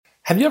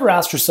Have you ever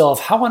asked yourself,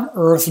 how on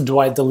earth do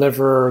I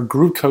deliver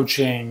group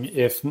coaching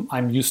if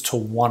I'm used to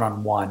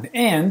one-on-one?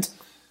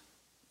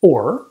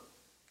 Or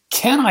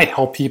can I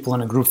help people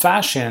in a group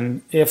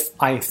fashion if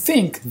I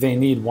think they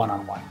need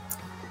one-on-one?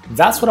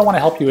 That's what I want to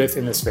help you with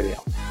in this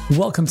video.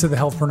 Welcome to the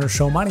Healthpreneur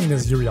Show. My name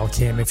is Yuri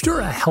Elkaim. If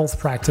you're a health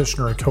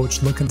practitioner or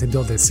coach looking to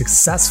build a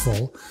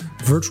successful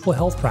virtual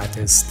health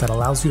practice that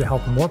allows you to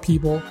help more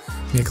people,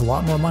 make a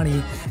lot more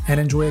money, and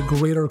enjoy a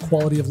greater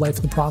quality of life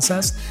in the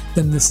process,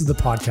 then this is the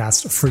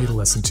podcast for you to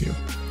listen to.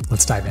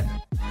 Let's dive in.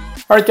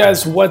 All right,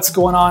 guys, what's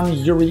going on?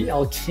 Yuri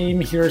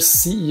Elkaim here,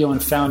 CEO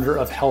and founder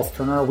of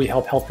Healthpreneur. We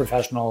help health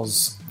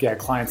professionals get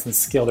clients and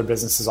scale their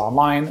businesses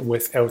online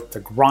without the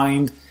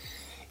grind.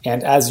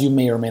 And as you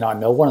may or may not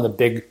know, one of the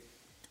big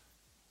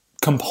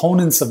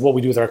components of what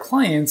we do with our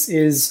clients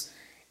is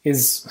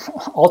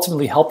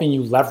ultimately helping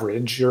you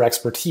leverage your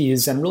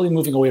expertise and really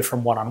moving away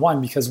from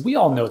one-on-one, because we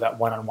all know that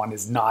one-on-one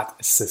is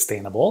not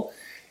sustainable.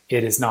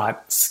 It is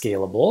not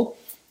scalable.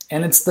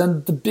 And it's the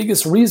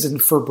biggest reason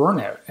for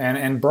burnout.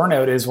 And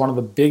burnout is one of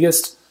the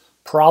biggest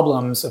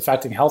problems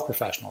affecting health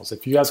professionals.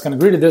 If you guys can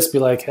agree to this, be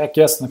like, heck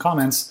yes in the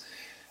comments,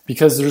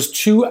 because there's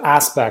two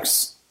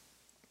aspects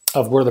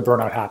of where the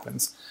burnout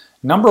happens.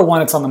 Number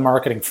one, it's on the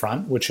marketing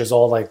front, which is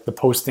all like the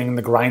posting,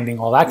 the grinding,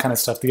 all that kind of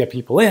stuff to get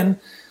people in.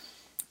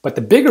 But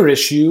the bigger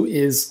issue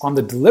is on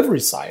the delivery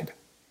side.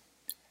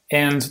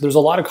 And there's a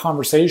lot of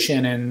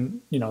conversation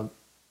in,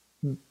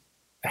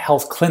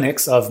 health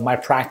clinics of my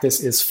practice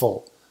is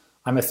full.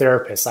 I'm a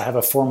therapist. I have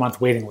a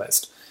 4-month waiting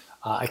list.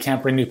 I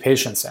can't bring new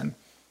patients in.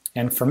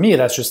 And for me,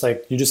 that's just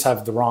like, you just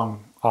have the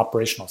wrong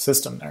operational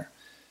system there.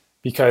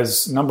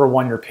 Because number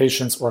one, your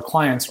patients or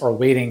clients are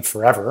waiting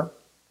forever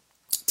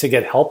to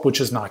get help,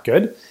 which is not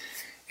good.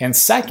 And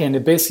second,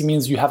 it basically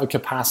means you have a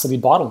capacity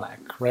bottleneck,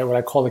 right? What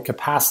I call the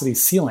capacity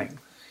ceiling,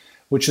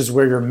 which is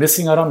where you're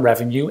missing out on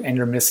revenue and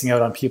you're missing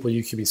out on people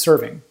you could be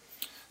serving.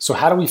 So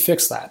how do we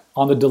fix that?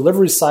 On the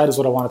delivery side is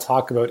what I want to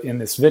talk about in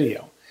this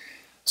video.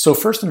 So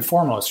first and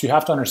foremost, you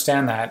have to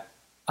understand that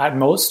at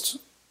most,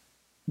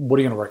 what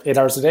are you going to work? 8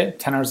 hours a day,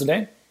 10 hours a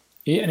day?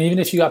 And even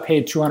if you got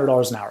paid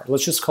 $200 an hour,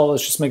 let's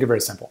just make it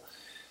very simple.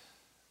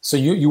 So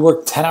you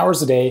work 10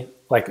 hours a day,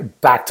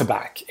 like back to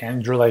back,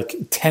 and you're like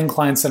 10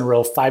 clients in a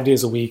row, 5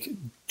 days a week,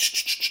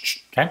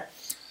 okay?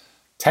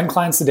 10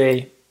 clients a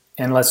day,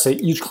 and let's say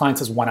each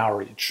client is 1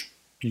 hour each.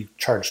 You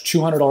charge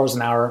 $200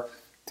 an hour,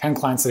 10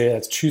 clients a day,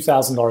 that's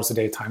 $2,000 a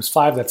day times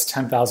 5, that's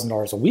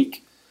 $10,000 a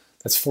week,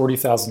 that's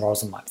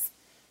 $40,000 a month.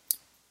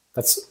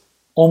 That's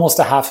almost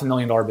a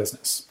 $500,000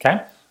 business,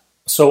 okay?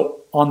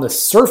 So on the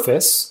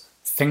surface,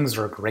 things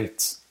are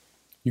great.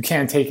 You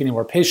can't take any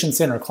more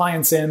patients in or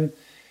clients in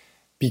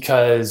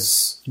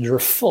because you're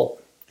full.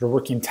 You're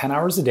working 10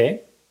 hours a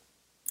day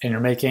and you're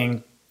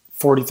making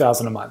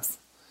 $40,000 a month.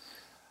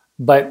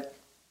 But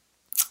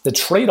the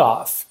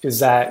trade-off is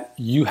that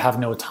you have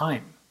no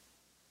time.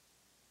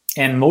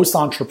 And most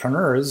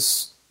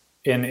entrepreneurs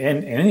in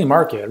any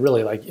market,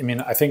 really,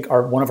 I think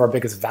one of our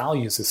biggest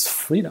values is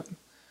freedom.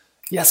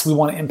 Yes, we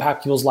want to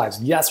impact people's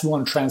lives. Yes, we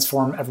want to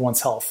transform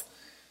everyone's health.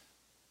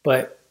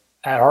 But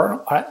at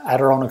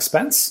our own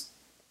expense,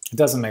 it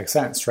doesn't make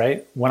sense,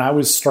 right? When I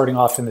was starting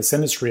off in this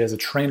industry as a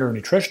trainer and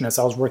nutritionist,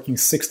 I was working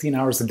 16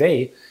 hours a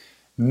day,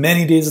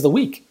 many days of the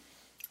week.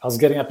 I was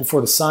getting up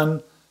before the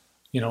sun,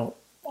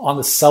 on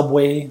the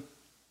subway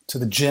to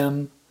the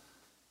gym,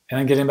 and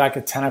then getting back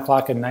at 10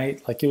 o'clock at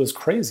night. Like, it was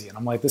crazy. And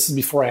I'm like, this is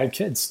before I had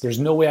kids. There's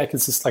no way I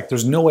could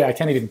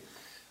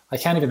I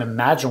can't even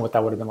imagine what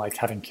that would have been like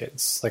having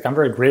kids. Like, I'm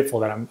very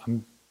grateful that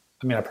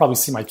I probably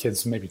see my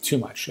kids maybe too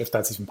much, if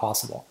that's even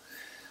possible.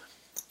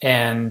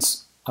 And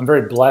I'm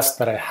very blessed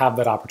that I have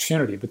that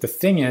opportunity. But the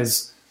thing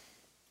is,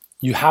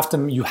 you have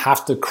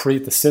to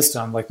create the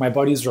system. Like, my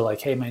buddies are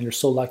like, hey man, you're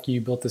so lucky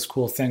you built this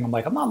cool thing. I'm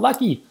like, I'm not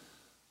lucky.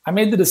 I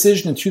made the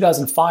decision in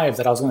 2005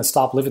 that I was going to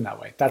stop living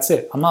that way. That's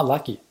it. I'm not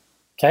lucky.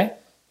 Okay?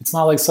 It's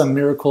not like some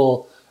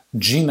miracle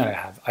gene that I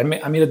have. I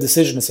made a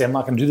decision to say, I'm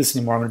not going to do this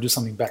anymore. I'm going to do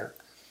something better.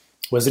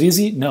 Was it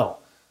easy? No.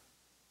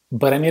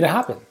 But I made it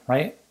happen,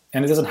 right?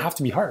 And it doesn't have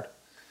to be hard.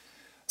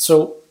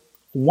 So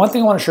one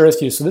thing I want to share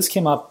with you, so this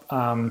came up,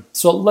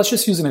 so let's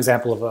just use an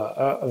example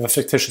of a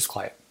fictitious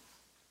client.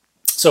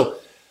 So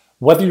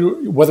whether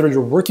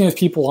you're working with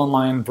people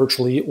online,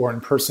 virtually, or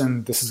in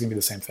person, this is going to be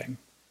the same thing.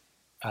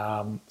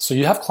 So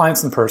you have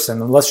clients in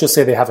person, and let's just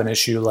say they have an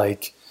issue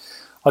like,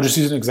 I'll just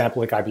use an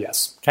example like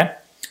IBS, okay?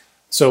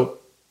 So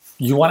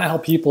you want to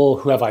help people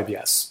who have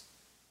IBS,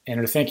 and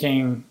you're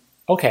thinking,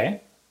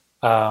 okay,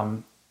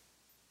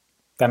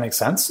 that makes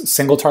sense.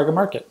 Single target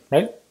market,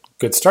 right?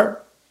 Good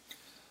start.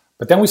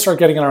 But then we start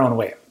getting in our own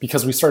way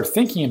because we start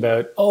thinking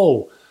about,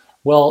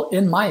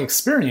 in my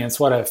experience,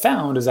 what I've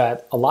found is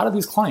that a lot of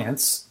these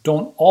clients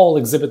don't all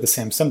exhibit the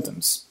same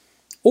symptoms,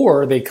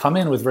 or they come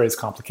in with various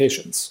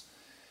complications.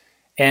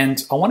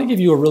 And I want to give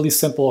you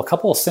a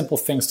couple of simple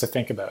things to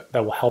think about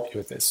that will help you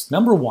with this.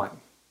 Number one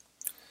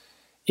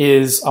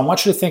is I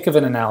want you to think of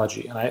an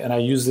analogy, and I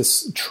use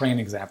this train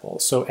example.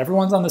 So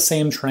everyone's on the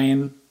same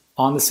train,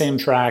 on the same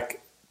track,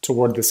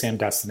 toward the same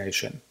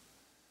destination.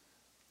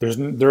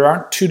 There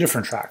aren't two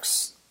different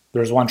tracks.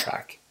 there's one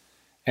track.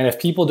 And if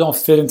people don't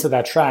fit into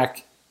that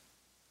track,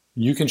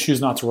 you can choose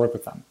not to work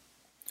with them.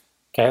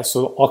 Okay,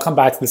 so I'll come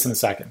back to this in a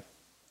second.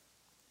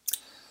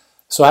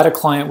 So I had a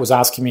client was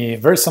asking me a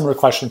very similar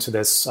question to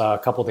this a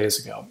couple of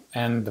days ago.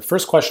 And the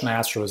first question I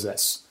asked her was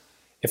this: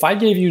 if I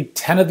gave you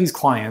 10 of these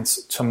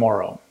clients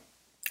tomorrow,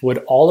 would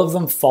all of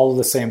them follow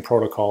the same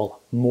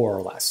protocol, more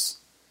or less?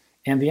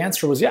 And the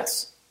answer was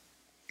yes.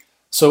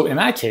 So in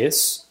that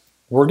case,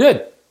 we're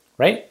good,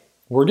 right?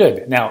 We're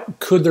good. Now,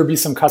 could there be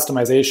some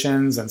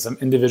customizations and some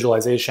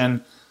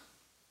individualization?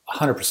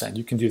 100%.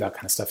 You can do that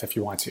kind of stuff if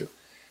you want to.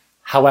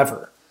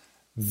 However,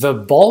 the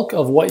bulk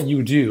of what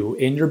you do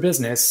in your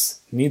business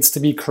needs to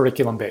be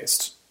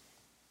curriculum-based.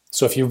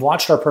 So if you've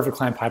watched our Perfect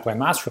Client Pipeline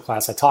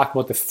Masterclass, I talk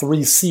about the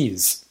 3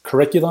 C's: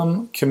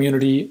 curriculum,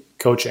 community,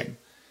 coaching.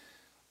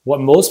 What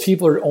most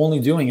people are only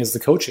doing is the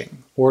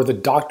coaching or the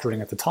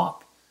doctoring at the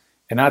top.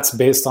 And that's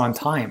based on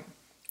time.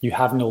 You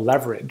have no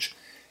leverage.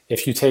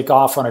 If you take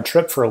off on a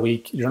trip for a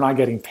week, you're not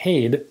getting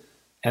paid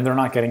and they're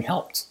not getting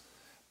helped.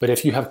 But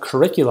if you have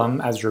curriculum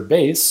as your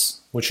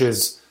base, which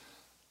is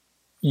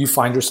you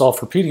find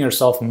yourself repeating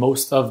yourself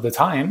most of the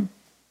time,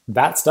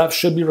 that stuff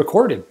should be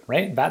recorded,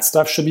 right? That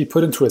stuff should be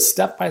put into a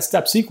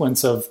step-by-step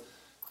sequence of,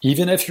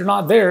 even if you're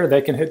not there,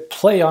 they can hit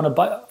play on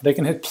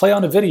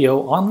a video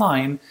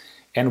online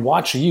and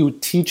watch you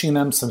teaching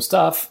them some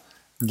stuff,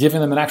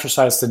 giving them an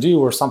exercise to do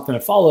or something to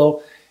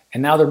follow,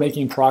 and now they're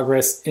making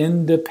progress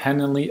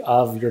independently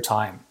of your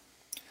time.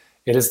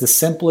 It is the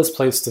simplest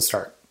place to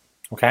start,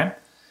 okay?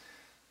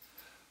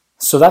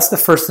 So that's the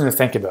first thing to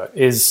think about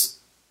is,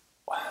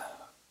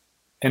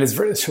 and it's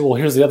very, well,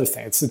 here's the other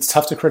thing. It's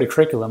tough to create a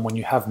curriculum when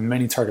you have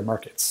many target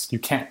markets. You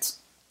can't,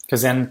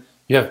 because then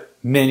you have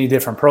many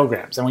different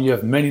programs. And when you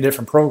have many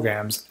different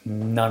programs,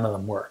 none of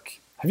them work.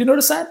 Have you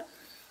noticed that?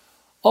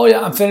 Oh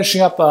yeah, I'm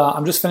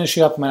just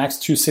finishing up my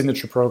next 2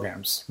 signature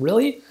programs.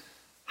 Really?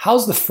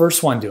 How's the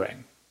first one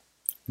doing?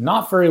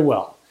 Not very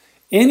well.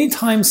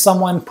 Anytime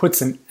someone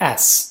puts an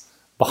S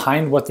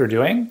behind what they're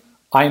doing,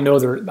 I know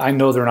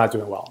they're not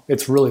doing well.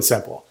 It's really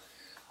simple.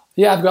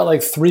 Yeah, I've got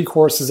like 3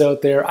 courses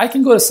out there. I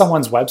can go to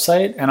someone's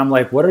website and I'm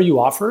like, what do you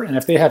offer? And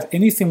if they have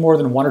anything more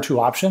than 1 or 2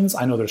 options,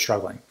 I know they're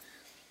struggling.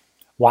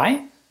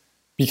 Why?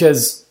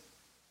 Because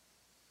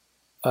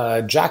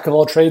jack of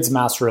all trades,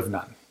 master of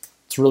none.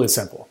 It's really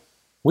simple.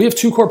 We have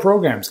 2 core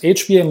programs,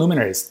 HBA and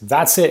Luminaries.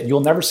 That's it. You'll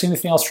never see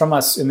anything else from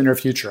us in the near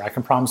future. I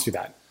can promise you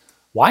that.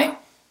 Why?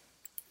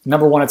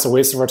 Number 1, it's a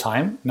waste of our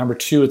time. Number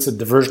 2, it's a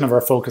diversion of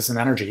our focus and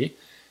energy.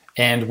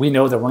 And we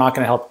know that we're not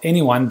going to help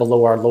anyone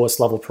below our lowest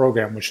level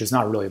program, which is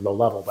not really low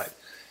level, but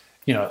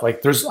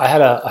like I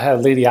had a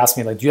lady ask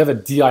me, like, do you have a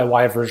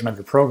DIY version of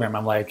your program?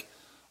 I'm like,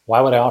 why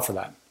would I offer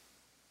that?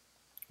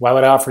 Why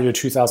would I offer you a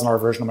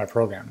 $2,000 version of my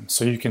program?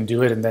 So you can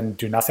do it and then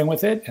do nothing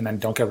with it and then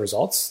don't get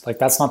results? Like,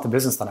 that's not the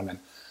business that I'm in.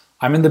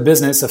 I'm in the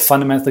business of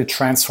fundamentally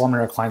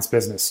transforming our client's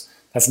business.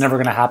 That's never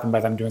going to happen by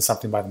them doing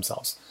something by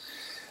themselves.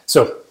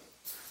 So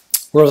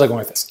where was I going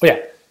with this? Oh yeah,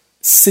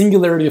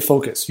 singularity of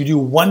focus. You do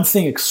one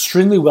thing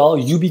extremely well,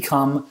 you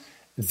become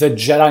the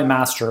Jedi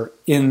master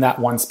in that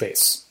one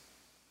space.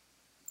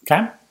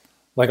 Okay?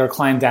 Like our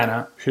client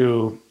Dana,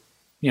 who,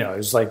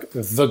 is like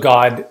the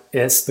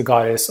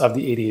goddess of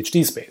the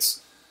ADHD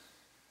space.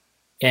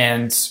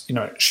 And,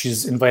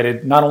 she's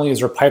invited, not only is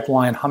her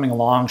pipeline humming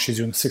along, she's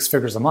doing 6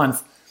 figures a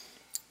month,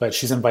 but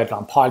she's invited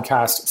on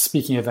podcasts,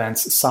 speaking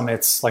events,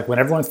 summits. Like when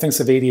everyone thinks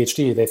of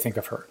ADHD, they think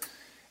of her.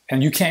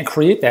 And you can't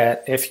create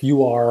that if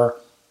you are,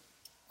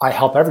 I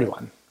help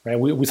everyone, right?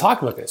 We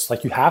talk about this.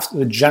 Like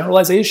the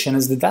generalization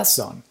is the death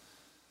zone.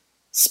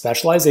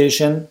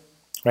 Specialization,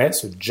 right?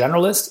 So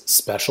generalist,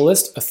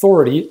 specialist,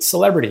 authority,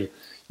 celebrity.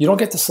 You don't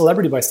get to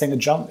celebrity by staying a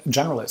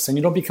generalist, and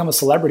you don't become a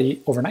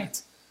celebrity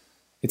overnight.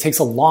 It takes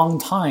a long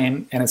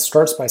time, and it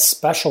starts by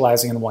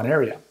specializing in one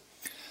area.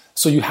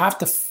 So you have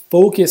to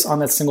focus on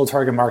that single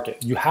target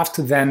market. You have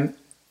to then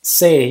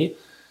say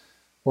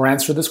or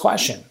answer this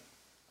question.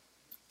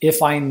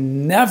 If I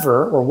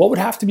never, or what would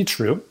have to be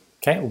true,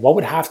 okay, what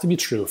would have to be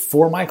true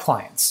for my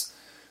clients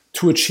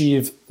to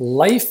achieve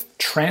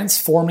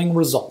life-transforming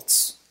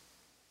results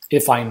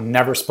if I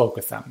never spoke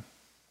with them?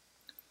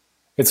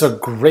 It's a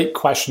great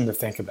question to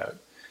think about.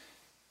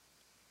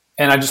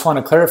 And I just want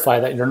to clarify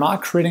that you're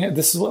not creating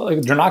it.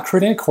 You're not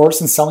creating a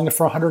course and selling it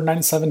for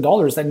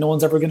 $197 that no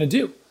one's ever going to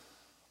do.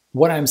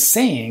 What I'm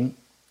saying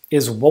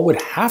is what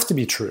would have to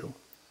be true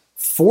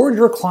for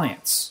your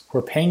clients who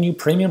are paying you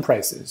premium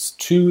prices,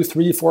 $2,000,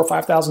 $3,000,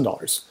 $4,000,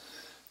 $5,000,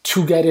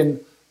 to get in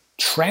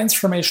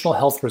transformational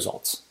health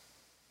results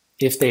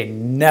if they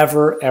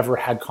never ever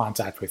had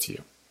contact with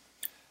you.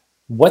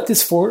 What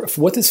this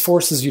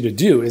forces you to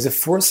do is it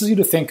forces you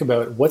to think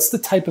about what's the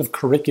type of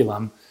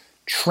curriculum,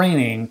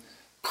 training,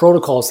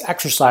 protocols,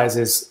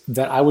 exercises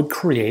that I would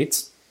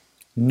create,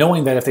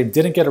 knowing that if they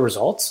didn't get a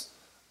result,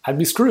 I'd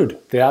be screwed.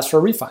 They'd ask for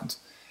a refund.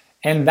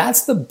 And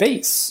that's the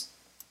base.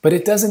 But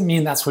it doesn't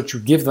mean that's what you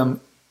give them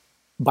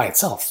by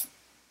itself.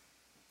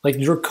 Like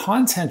your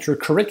content, your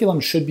curriculum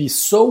should be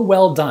so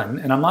well done.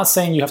 And I'm not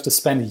saying you have to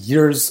spend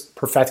years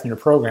perfecting your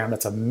program.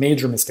 That's a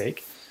major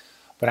mistake.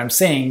 But I'm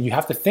saying you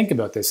have to think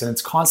about this, and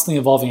it's constantly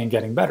evolving and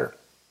getting better.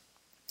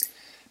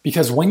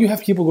 Because when you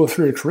have people go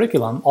through your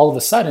curriculum, all of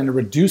a sudden it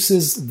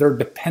reduces their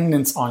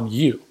dependence on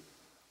you.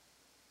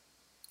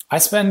 I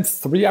spend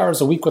 3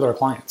 hours a week with our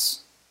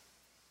clients.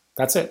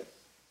 That's it.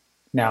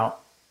 Now,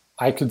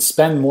 I could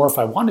spend more if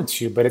I wanted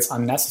to, but it's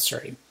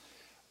unnecessary.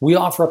 We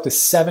offer up to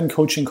 7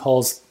 coaching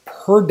calls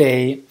per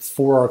day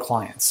for our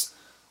clients.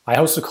 I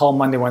host a call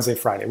Monday, Wednesday,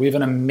 Friday. We have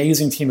an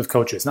amazing team of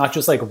coaches, not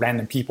just like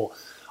random people.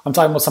 I'm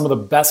talking about some of the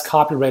best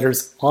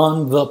copywriters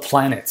on the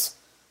planet.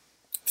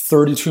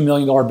 $32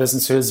 million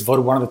businesses,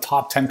 voted one of the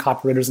top 10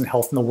 copywriters in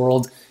health in the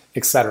world,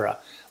 etc.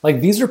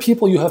 Like, these are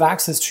people you have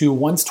access to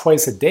once,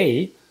 twice a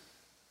day,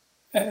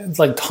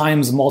 like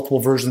times multiple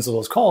versions of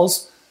those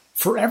calls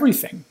for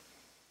everything.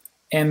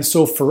 And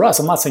so for us,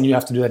 I'm not saying you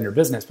have to do that in your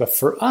business, but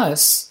for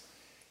us,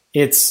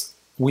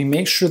 we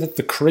make sure that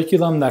the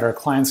curriculum that our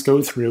clients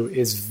go through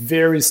is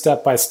very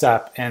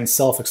step-by-step and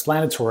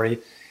self-explanatory.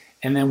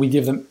 And then we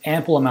give them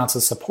ample amounts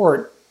of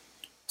support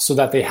so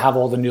that they have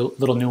all the new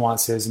little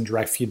nuances and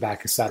direct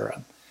feedback,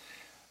 etc.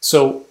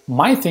 So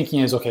my thinking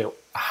is, okay,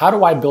 how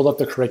do I build up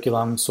the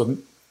curriculum so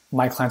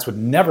my clients would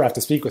never have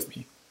to speak with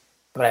me?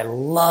 But I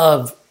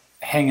love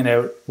hanging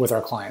out with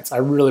our clients. I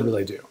really,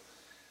 really do.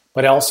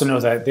 But I also know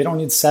that they don't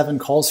need 7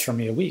 calls from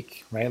me a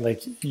week, right?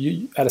 Like,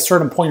 at a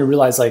certain point, you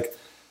realize, like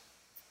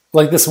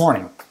this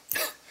morning,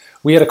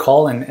 we had a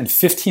call and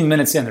 15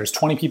 minutes in, there's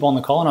 20 people on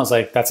the call, and I was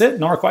like, that's it?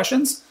 No more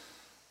questions?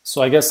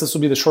 So I guess this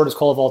will be the shortest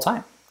call of all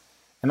time.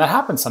 And that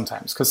happens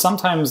sometimes, because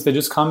sometimes they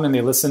just come and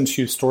they listen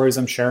to stories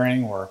I'm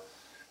sharing or,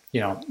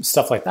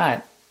 stuff like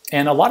that.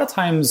 And a lot of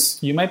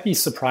times you might be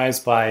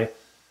surprised by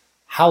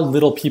how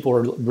little people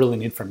really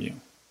need from you.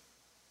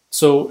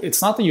 So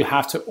it's not that you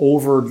have to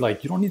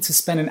you don't need to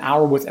spend an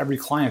hour with every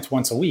client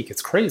once a week.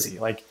 It's crazy.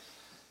 Like,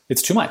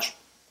 it's too much.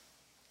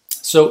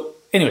 So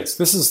anyways,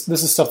 this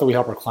is stuff that we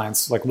help our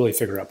clients really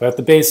figure out. But at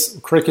the base,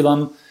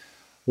 curriculum,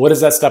 what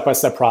is that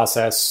step-by-step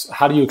process?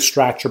 How do you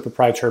extract your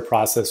proprietary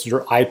process,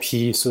 your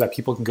IP, so that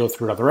people can go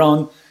through it on their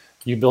own?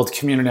 You build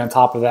community on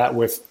top of that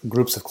with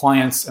groups of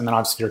clients, and then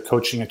obviously your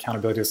coaching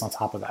accountability is on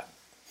top of that.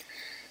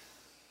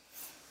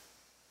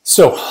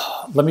 So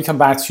let me come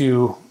back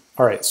to,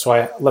 all right,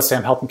 so let's say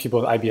I'm helping people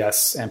with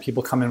IBS and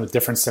people come in with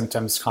different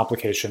symptoms,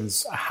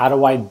 complications. How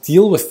do I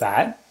deal with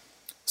that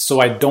so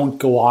I don't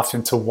go off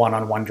into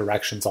one-on-one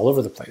directions all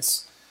over the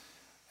place?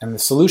 And the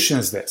solution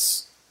is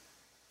this.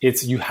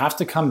 You have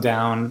to come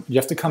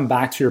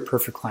back to your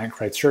perfect client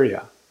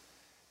criteria,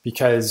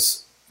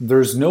 because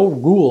there's no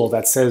rule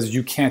that says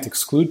you can't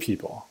exclude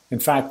people. In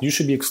fact, you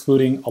should be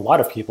excluding a lot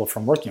of people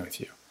from working with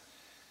you.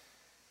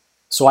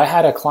 So we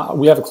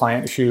have a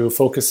client who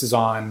focuses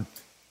on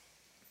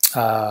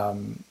a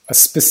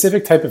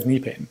specific type of knee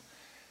pain.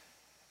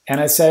 And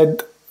I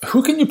said,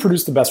 who can you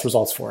produce the best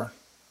results for?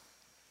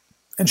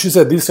 And she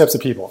said, these types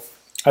of people.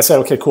 I said,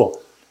 okay,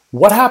 cool.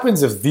 What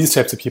happens if these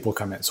types of people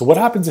come in? So what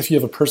happens if you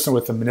have a person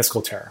with a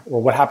meniscal tear?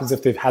 Or what happens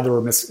if they've had their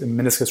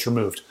meniscus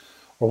removed?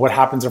 Or what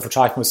happens if we're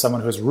talking with someone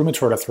who has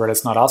rheumatoid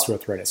arthritis, not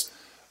osteoarthritis?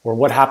 Or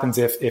what happens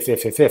if?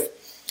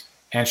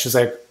 And she's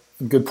like,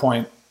 good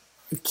point,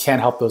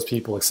 can't help those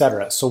people,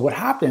 etc. So what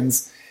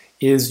happens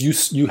is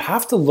you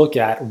have to look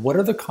at what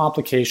are the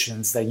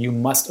complications that you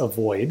must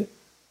avoid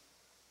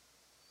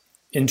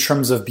in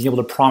terms of being able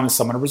to promise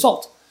someone a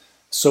result.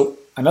 So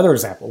another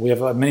example, we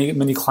have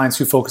many clients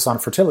who focus on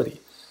fertility.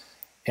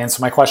 And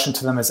so my question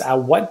to them is, at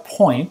what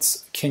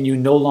point can you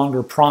no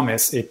longer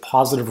promise a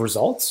positive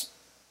result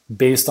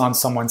based on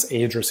someone's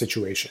age or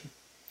situation,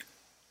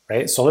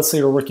 right? So let's say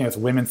you're working with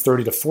women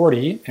 30 to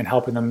 40 and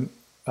helping them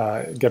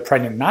get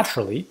pregnant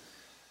naturally.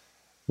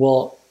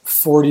 Well,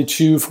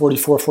 42,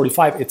 44,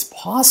 45, it's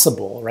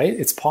possible, right?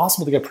 It's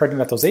possible to get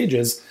pregnant at those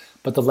ages,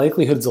 but the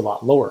likelihood is a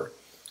lot lower.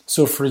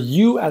 So for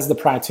you as the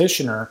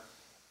practitioner,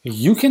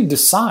 you can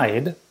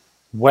decide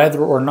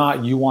whether or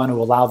not you want to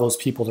allow those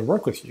people to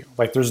work with you.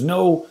 Like, there's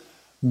no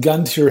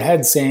gun to your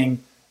head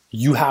saying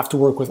you have to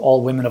work with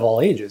all women of all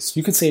ages.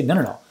 You could say,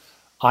 no.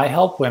 I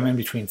help women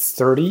between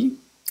 30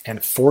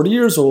 and 40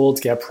 years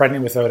old get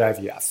pregnant without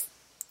IVF,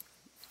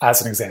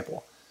 as an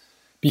example.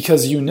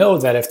 Because you know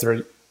that if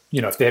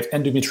they have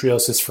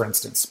endometriosis, for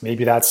instance,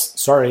 maybe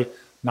that's,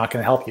 not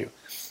going to help you.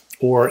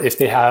 Or if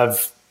they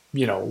have,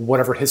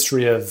 whatever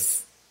history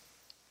of,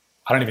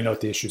 I don't even know what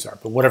the issues are,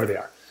 but whatever they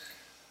are.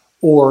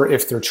 Or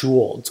if they're too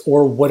old,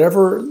 or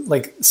whatever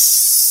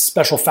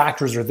special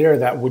factors are there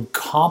that would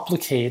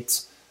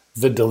complicate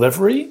the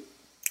delivery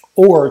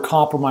or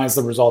compromise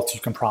the results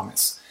you can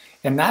promise.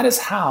 And that is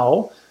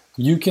how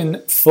you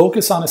can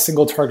focus on a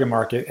single target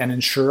market and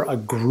ensure a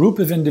group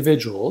of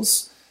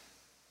individuals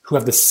who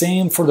have the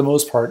same, for the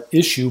most part,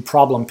 issue,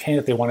 problem, pain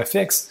that they want to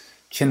fix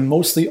can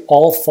mostly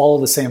all follow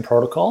the same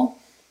protocol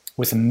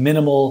with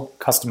minimal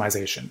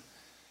customization.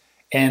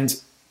 And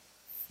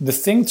the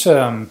thing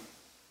to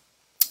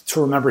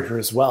remember here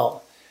as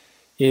well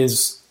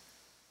is,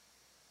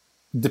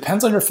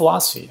 depends on your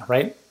philosophy,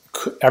 right?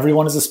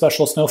 Everyone is a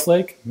special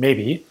snowflake,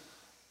 maybe,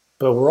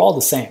 but we're all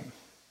the same,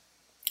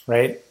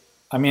 right?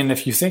 I mean,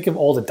 if you think of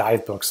all the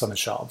diet books on the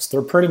shelves,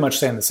 they're pretty much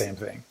saying the same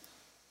thing.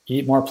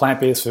 eat more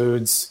plant-based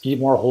foods, eat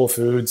more whole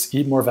foods,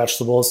 eat more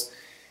vegetables.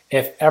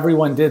 If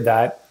everyone did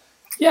that,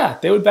 yeah,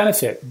 they would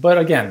benefit. But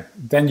again,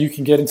 then you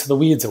can get into the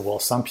weeds of, well,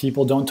 some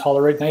people don't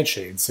tolerate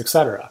nightshades,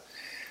 etc.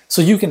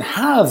 So you can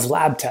have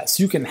lab tests,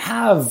 you can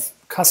have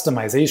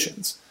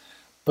customizations,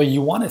 but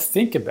you want to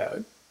think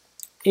about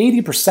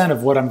 80%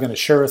 of what I'm going to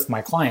share with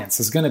my clients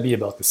is going to be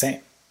about the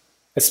same.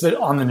 It's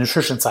on the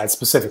nutrition side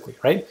specifically,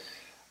 right?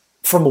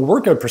 From a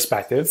workout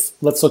perspective,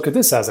 let's look at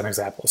this as an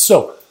example.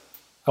 So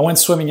I went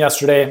swimming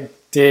yesterday,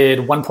 did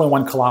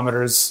 1.1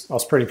 kilometers. I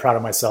was pretty proud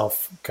of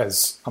myself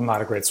because I'm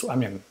not a great swimmer. I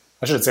mean,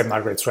 I shouldn't say I'm not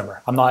a great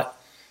swimmer. I'm not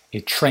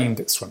a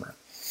trained swimmer.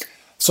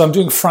 So I'm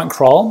doing front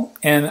crawl,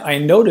 and I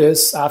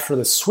notice after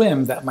the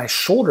swim that my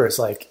shoulders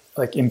like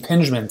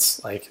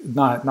impingements, like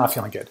not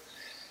feeling good.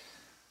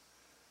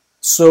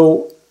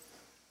 So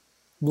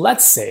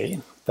let's say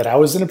that I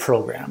was in a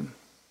program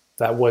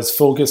that was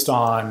focused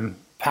on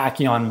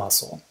packing on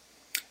muscle.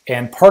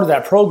 And part of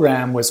that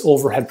program was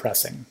overhead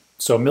pressing.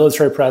 So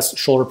military press,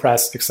 shoulder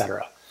press,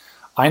 etc.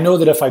 I know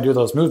that if I do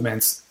those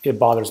movements, it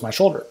bothers my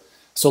shoulder.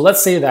 So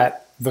let's say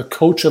that the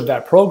coach of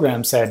that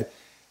program said,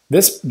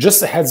 "This,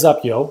 just a heads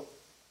up, yo,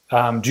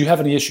 do you have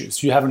any issues?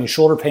 Do you have any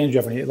shoulder pain? Do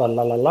you have any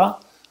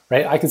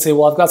right? I could say,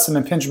 well, I've got some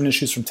impingement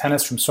issues from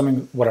tennis, from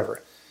swimming,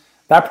 whatever.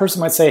 That person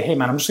might say, hey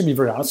man, I'm just gonna be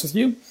very honest with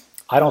you.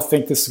 I don't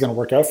think this is gonna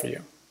work out for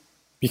you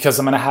because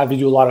I'm gonna have you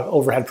do a lot of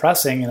overhead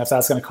pressing, and if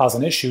that's gonna cause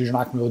an issue, you're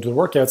not gonna be able to do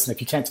the workouts, and if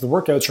you can't do the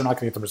workouts, you're not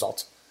gonna get the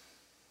results."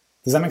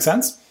 Does that make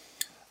sense?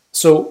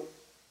 So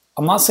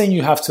I'm not saying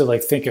you have to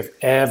think of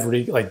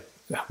every,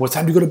 what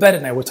time do you go to bed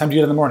at night? What time do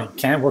you get in the morning?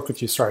 Can't work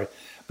with you, sorry.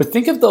 But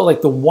think of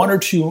the one or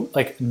two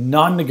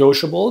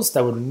non-negotiables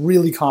that would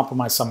really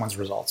compromise someone's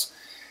results.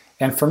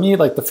 And for me,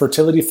 the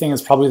fertility thing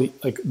is probably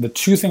the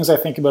two things I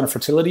think about in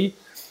fertility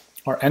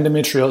are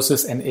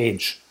endometriosis and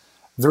age.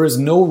 There is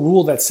no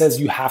rule that says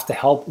you have to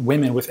help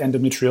women with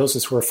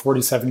endometriosis who are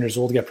 47 years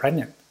old get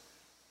pregnant.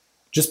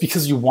 Just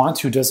because you want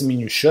to doesn't mean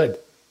you should.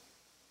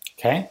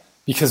 Okay?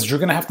 Because you're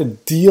going to have to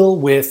deal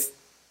with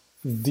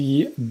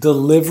the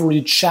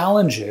delivery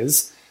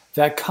challenges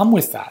that come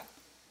with that.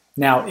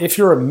 Now, if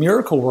you're a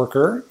miracle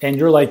worker and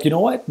you're like, you know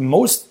what?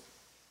 Most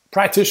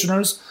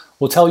practitioners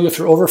will tell you if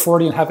you're over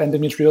 40 and have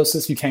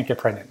endometriosis, you can't get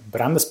pregnant.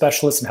 But I'm the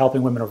specialist in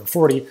helping women over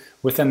 40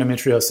 with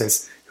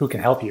endometriosis who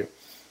can help you.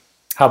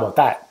 How about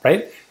that,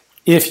 right?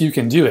 If you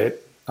can do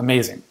it,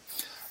 amazing.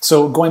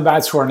 So going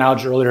back to our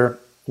analogy earlier,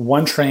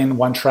 one train,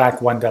 one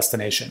track, one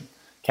destination,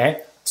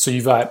 okay? So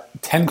you've got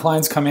 10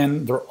 clients come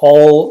in, they're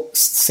all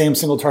same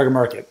single target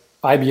market,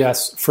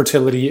 IBS,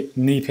 fertility,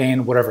 knee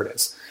pain, whatever it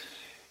is.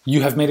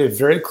 You have made it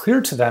very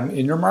clear to them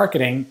in your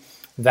marketing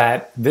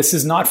that this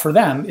is not for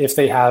them if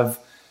they have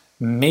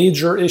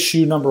major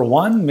issue number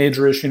one,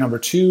 major issue number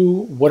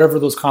two, whatever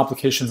those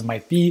complications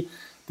might be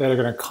that are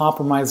going to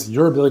compromise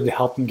your ability to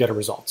help them get a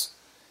result.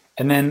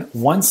 And then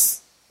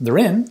once they're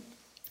in,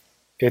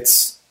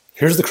 here's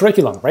the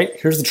curriculum, right?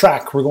 Here's the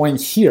track. We're going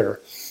here.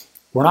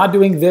 We're not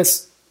doing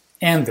this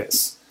and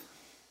this.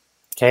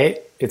 Okay?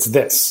 It's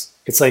this.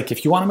 It's like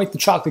if you want to make the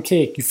chocolate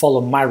cake, you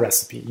follow my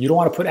recipe. You don't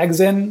want to put eggs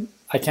in,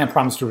 I can't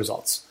promise you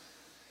results.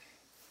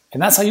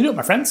 And that's how you do it,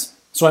 my friends.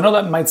 So I know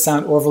that might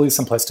sound overly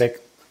simplistic.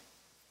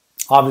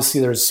 Obviously,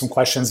 there's some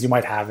questions you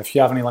might have. If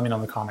you have any, let me know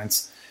in the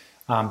comments.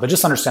 But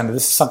just understand that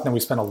this is something we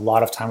spend a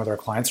lot of time with our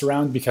clients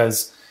around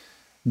because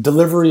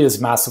delivery is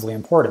massively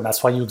important.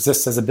 That's why you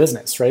exist as a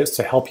business, right? It's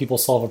to help people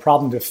solve a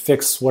problem, to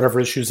fix whatever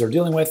issues they're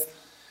dealing with,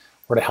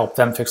 or to help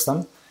them fix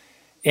them.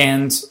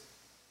 And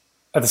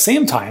at the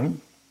same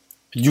time,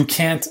 you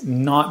can't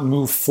not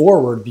move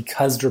forward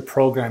because your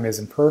program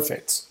isn't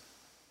perfect.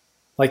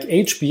 Like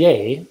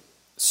HBA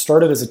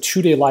started as a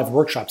 2-day live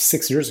workshop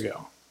 6 years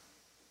ago.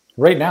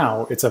 Right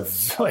now, it's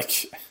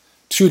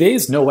 2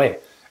 days? No way.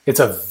 It's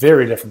a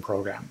very different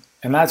program.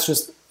 And that's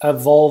just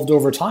evolved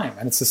over time.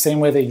 And it's the same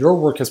way that your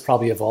work has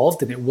probably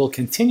evolved and it will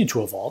continue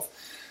to evolve.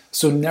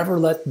 So never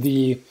let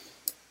the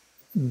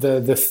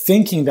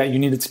thinking that you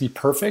need it to be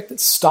perfect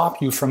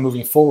stop you from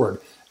moving forward.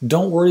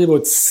 Don't worry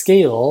about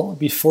scale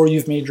before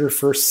you've made your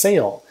first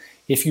sale.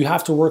 If you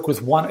have to work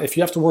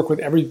with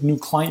every new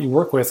client you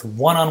work with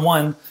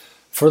one-on-one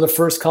for the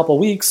first couple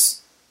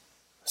weeks,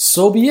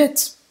 so be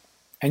it.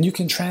 And you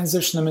can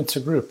transition them into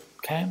group,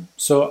 okay?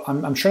 So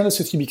I'm sharing this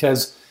with you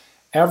because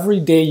every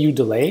day you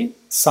delay,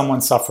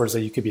 someone suffers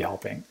that you could be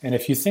helping. And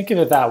if you think of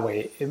it that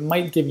way, it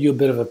might give you a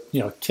bit of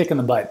a kick in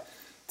the butt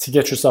to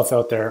get yourself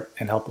out there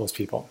and help those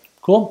people.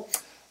 Cool?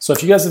 So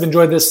if you guys have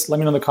enjoyed this, let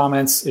me know in the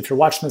comments. If you're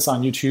watching this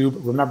on YouTube,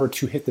 remember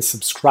to hit the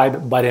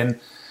subscribe button.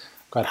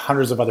 I've got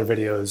hundreds of other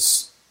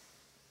videos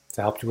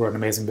to help you grow an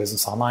amazing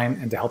business online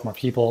and to help more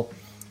people,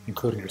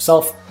 including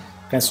yourself.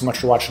 Thanks so much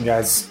for watching,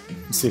 guys.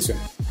 See you soon.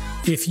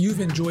 If you've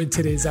enjoyed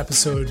today's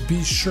episode,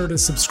 be sure to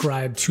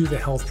subscribe to the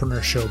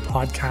Healthpreneur Show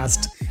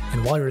podcast.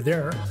 And while you're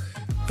there,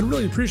 I'd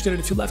really appreciate it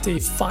if you left a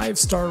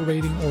 5-star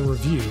rating or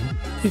review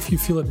if you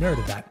feel it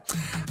merited that.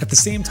 At the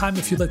same time,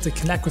 if you'd like to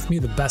connect with me,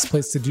 the best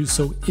place to do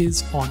so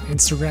is on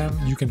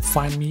Instagram. You can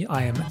find me.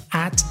 I am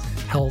at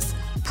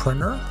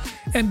Healthpreneur.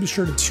 And be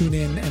sure to tune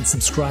in and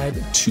subscribe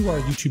to our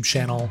YouTube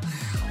channel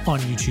on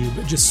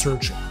YouTube. Just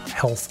search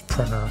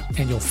Healthpreneur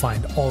and you'll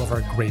find all of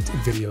our great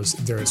videos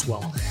there as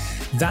well.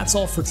 That's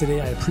all for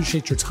today. I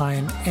appreciate your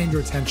time and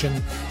your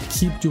attention.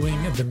 Keep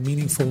doing the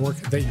meaningful work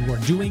that you are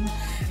doing,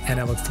 and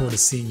I look forward to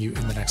seeing you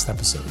in the next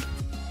episode.